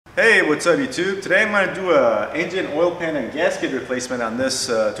Hey, what's up YouTube? Today I'm going to do a engine oil pan and gasket replacement on this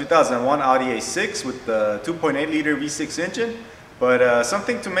 2001 Audi A6 with the 2.8 liter V6 engine. But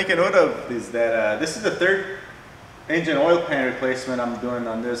something to make a note of is that this is the third engine oil pan replacement I'm doing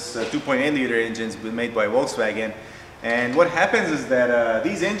on this 2.8 liter engines made by Volkswagen. And what happens is that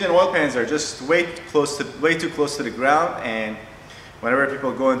these engine oil pans are just way too close to the ground, and whenever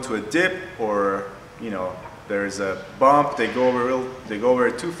people go into a dip or there's a bump, they go over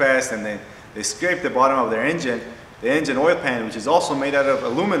it too fast, and then they scrape the bottom of their engine. The engine oil pan, which is also made out of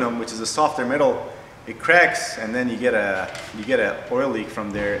aluminum, which is a softer metal, it cracks, and then you get a oil leak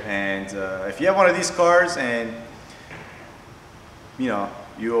from there. And if you have one of these cars, and you want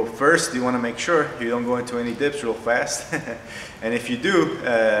to make sure you don't go into any dips real fast. And if you do,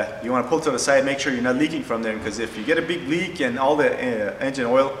 you want to pull to the side, make sure you're not leaking from there, because if you get a big leak and all the engine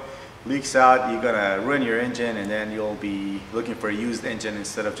oil leaks out, you're gonna ruin your engine, and then you'll be looking for a used engine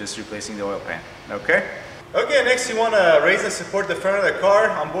instead of just replacing the oil pan. Okay, next you want to raise and support the front of the car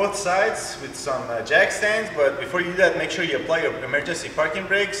on both sides with some jack stands. But before you do that, make sure you apply your emergency parking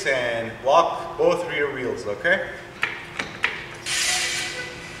brakes and lock both rear wheels. Okay.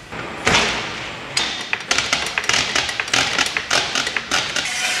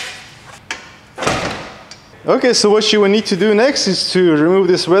 Okay, so what you will need to do next is to remove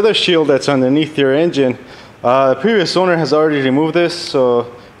this weather shield that's underneath your engine. The previous owner has already removed this,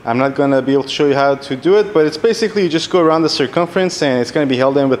 so I'm not going to be able to show you how to do it, but it's basically you just go around the circumference, and it's going to be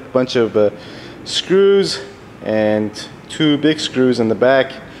held in with a bunch of screws and two big screws in the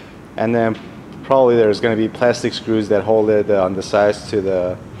back, and then probably there's going to be plastic screws that hold it on the sides to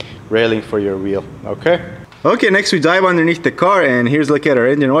the railing for your wheel. Okay, next we dive underneath the car, and here's a look at our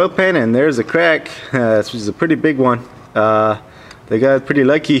engine oil pan, and there's a crack. This is a pretty big one. They got pretty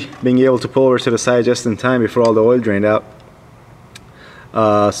lucky being able to pull over to the side just in time before all the oil drained out.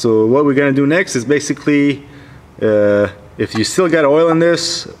 So what we're gonna do next is basically, if you still got oil in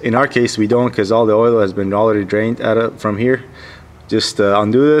this, in our case we don't, because all the oil has been already drained from here. Just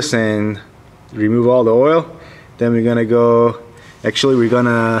undo this and remove all the oil. Then we're gonna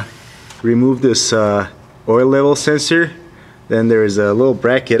remove this oil level sensor. Then there is a little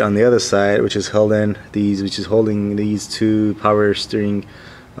bracket on the other side which is holding these two power steering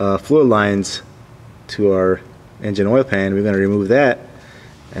fluid lines to our engine oil pan. We're going to remove that,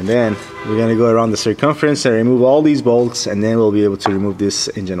 and then we're going to go around the circumference and remove all these bolts, and then we'll be able to remove this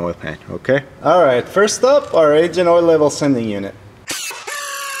engine oil pan. Okay, alright, first up, our engine oil level sending unit.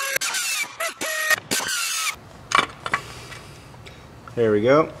 There we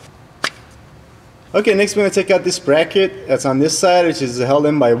go. Okay, next we're going to take out this bracket that's on this side, which is held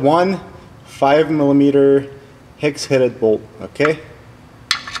in by one 5mm hex-headed bolt. Okay.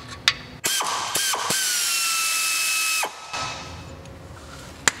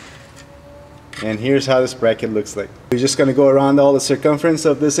 And here's how this bracket looks like. We're just going to go around all the circumference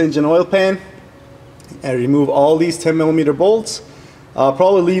of this engine oil pan and remove all these 10mm bolts. I'll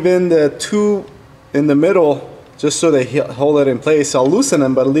probably leave in the two in the middle just so they hold it in place. I'll loosen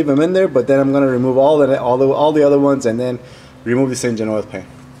them, but I'll leave them in there. But then I'm going to remove all the other ones, and then remove this engine oil pan.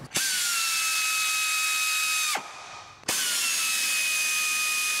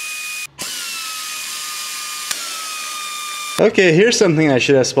 Okay, here's something I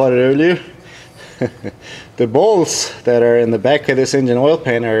should have spotted earlier. The bolts that are in the back of this engine oil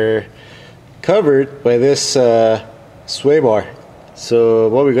pan are covered by this sway bar. So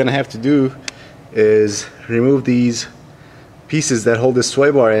what we're going to have to do is remove these pieces that hold the sway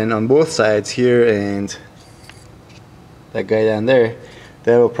bar in on both sides here, and that guy down there.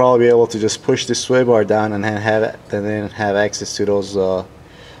 That will probably be able to just push this sway bar down and then have access to those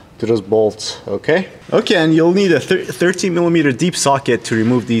bolts. Okay, and you'll need a 13mm deep socket to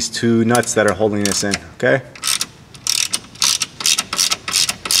remove these two nuts that are holding this in. Okay.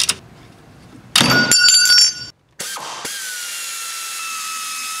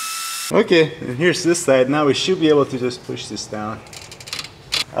 Okay, and here's this side. Now we should be able to just push this down.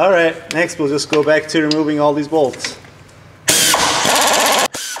 Alright, next we'll just go back to removing all these bolts.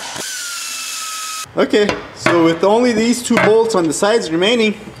 Okay, so with only these two bolts on the sides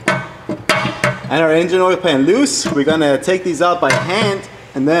remaining and our engine oil pan loose, we're gonna take these out by hand,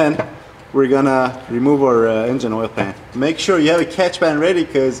 and then we're gonna remove our engine oil pan. Make sure you have a catch pan ready,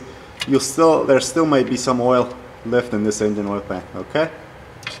 because there still might be some oil left in this engine oil pan. Okay.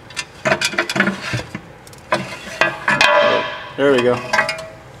 There we go.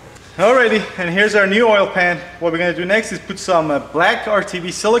 Alrighty, and here's our new oil pan. What we're going to do next is put some black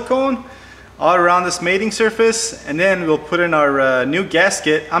RTV silicone all around this mating surface, and then we'll put in our new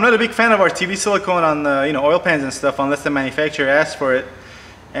gasket. I'm not a big fan of RTV silicone on oil pans and stuff unless the manufacturer asks for it.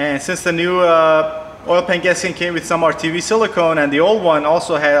 And since the new oil pan gasket came with some RTV silicone and the old one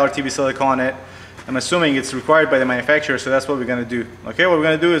also had RTV silicone on it, I'm assuming it's required by the manufacturer, so that's what we're going to do. Okay, what we're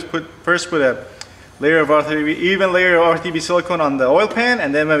going to do is first put a layer of even layer of RTV silicone on the oil pan,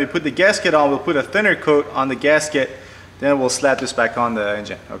 and then when we put the gasket on, we'll put a thinner coat on the gasket, then we'll slap this back on the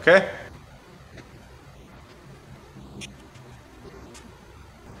engine. Okay?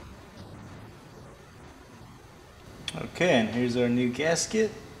 Okay, and here's our new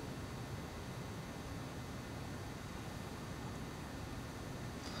gasket.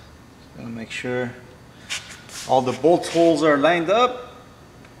 Gonna make sure all the bolt holes are lined up.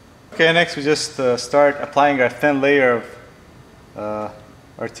 Okay, next we just start applying our thin layer of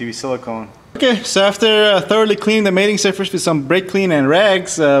RTV silicone. Okay, so after thoroughly cleaning the mating surface with some brake clean and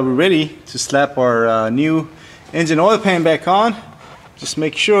rags, we're ready to slap our new engine oil pan back on. Just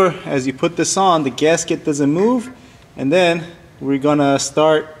make sure as you put this on, the gasket doesn't move. And then we're gonna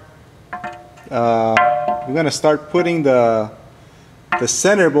start putting the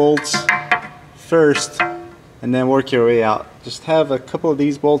center bolts first, and then work your way out. Just have a couple of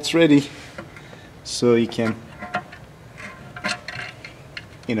these bolts ready so you can,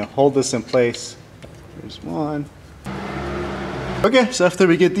 hold this in place. There's one. Okay, so after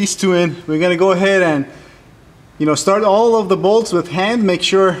we get these two in, we're gonna go ahead and start all of the bolts with hand. Make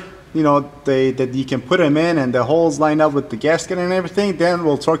sure that you can put them in and the holes line up with the gasket and everything. Then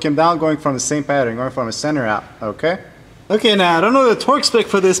we'll torque them down, going from the same pattern, going from the center out. Okay. Okay, now I don't know the torque spec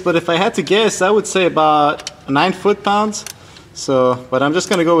for this, but if I had to guess, I would say about 9 foot-pounds. So, but I'm just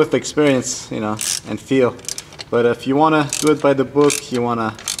gonna go with the experience, and feel. But if you wanna do it by the book, you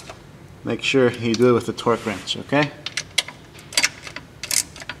wanna make sure you do it with the torque wrench. Okay.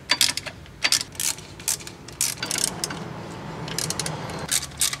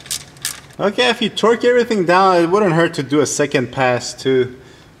 Okay, if you torque everything down, it wouldn't hurt to do a second pass too.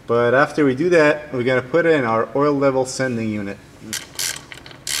 But after we do that, we're gonna put it in our oil level sending unit.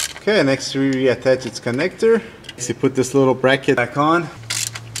 Okay, next we reattach its connector. So you put this little bracket back on.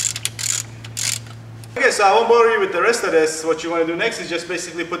 Okay, so I won't bother you with the rest of this. What you want to do next is just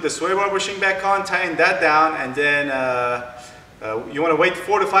basically put the sway bar bushing back on, tighten that down, and then you want to wait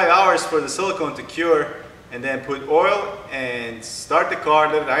 4 to 5 hours for the silicone to cure, and then put oil and start the car,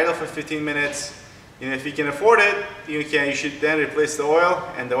 let it idle for 15 minutes. If you can afford it, you should then replace the oil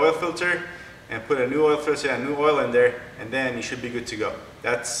and the oil filter and put a new oil filter and new oil in there, and then you should be good to go.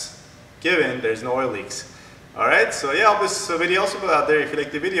 That's given there's no oil leaks. Alright, so yeah, I hope this video also out there. If you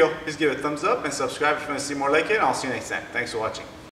like the video, please give it a thumbs up and subscribe if you want to see more like it, and I'll see you next time. Thanks for watching.